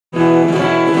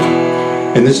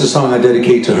And this is a song I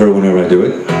dedicate to her whenever I do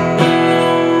it.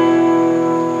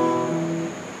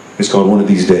 It's called One of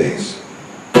These Days.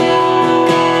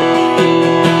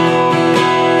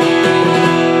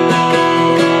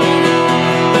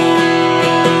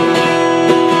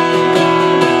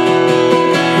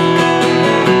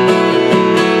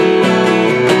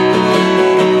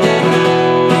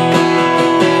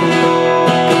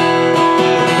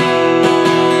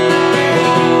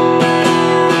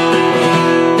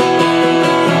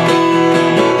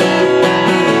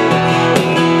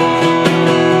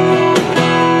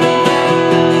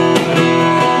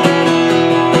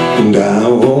 And I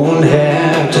won't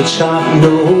have to chop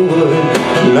no wood.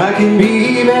 And I can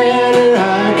be bad or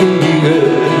I can be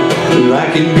good. And I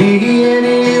can be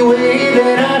any way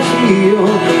that I feel.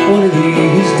 One of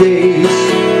these days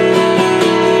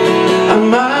I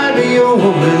might be a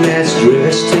woman that's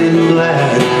dressed in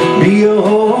black, be a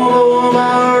hobo on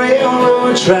my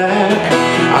railroad track.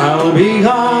 I'll be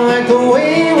gone like the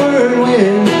wayward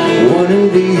wind. One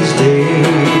of these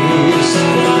days,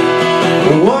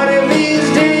 one of these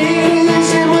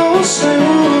days it will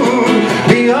soon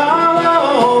be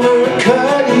all over,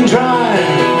 cut and dry.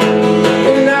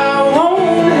 And I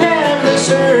won't have this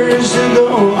urge to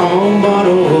go on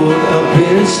bottled up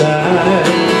inside.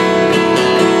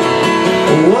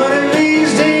 One of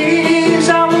these days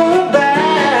I'll look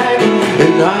back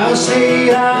and I'll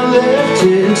say I left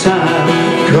in time,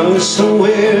 'cause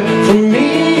somewhere for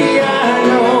me I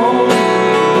know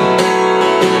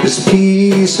this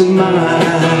peace of mind.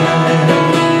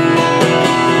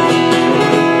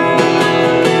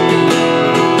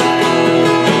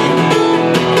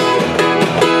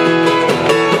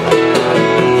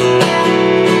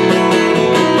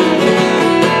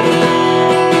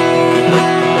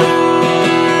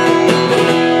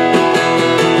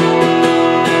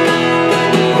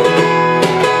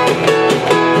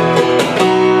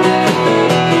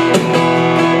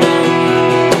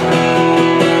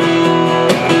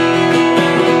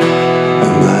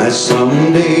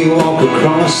 Someday walk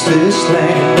across this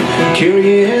land,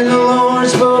 carrying the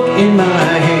Lord's book in my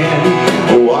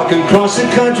hand, walk across the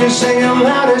country singing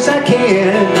loud as I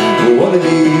can. One of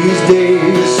these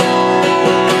days,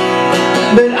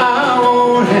 but I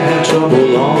won't have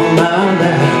trouble on my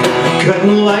back,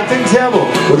 cutting like the devil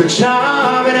with a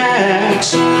chopping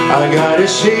axe. I gotta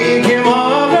shake him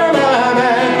off of my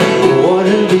back. One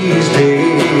of these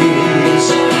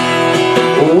days,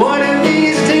 one of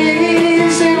these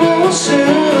days it will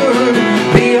soon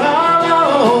be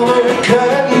all over,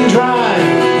 cut and dry.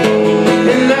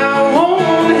 And I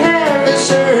won't have the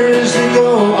urge to go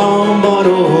on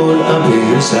bottled up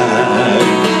inside.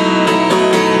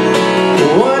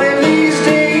 One of these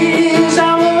days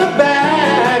I'll look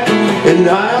back and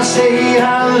I'll say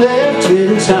I left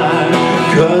in time,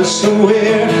 'cause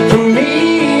somewhere for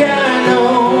me I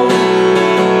know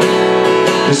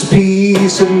this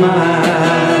peace of mind.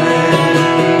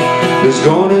 There's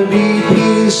gonna be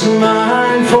peace of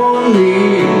mind for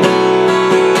me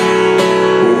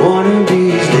one of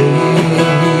these days.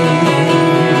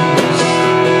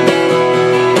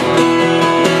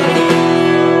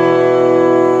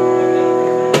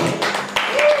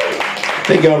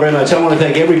 Thank you all very much. I want to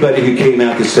thank everybody who came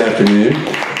out this afternoon.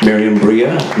 Miriam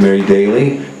Bria, Mary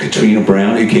Daly, Katrina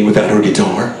Brown, who came without her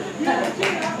guitar.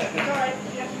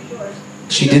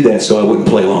 She did that so I wouldn't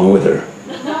play along with her.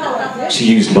 She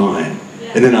used mine,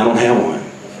 and then I don't have one.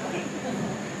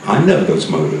 I know those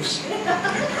motives.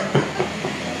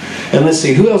 And let's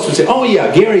see, who else was there? Oh yeah,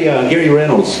 Gary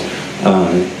Reynolds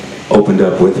opened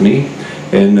up with me,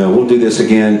 and we'll do this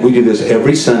again. We do this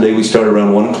every Sunday. We start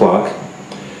around 1 o'clock,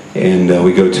 and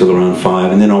we go till around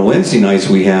 5. And then on Wednesday nights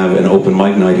we have an open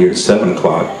mic night here at 7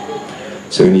 o'clock.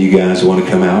 So any of you guys who want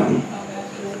to come out and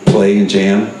play and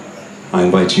jam, I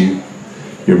invite you.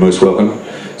 You're most welcome.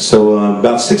 So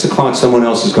about 6 o'clock, someone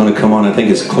else is going to come on. I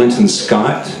think it's Clinton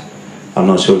Scott. I'm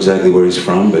not sure exactly where he's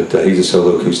from, but he's a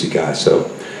solo acoustic guy. So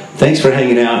thanks for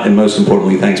hanging out, and most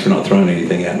importantly, thanks for not throwing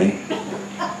anything at me.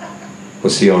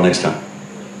 We'll see you all next time.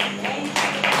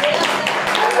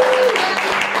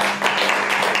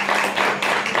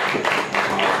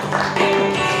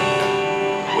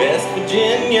 West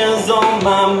Virginia's on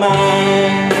my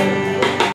mind.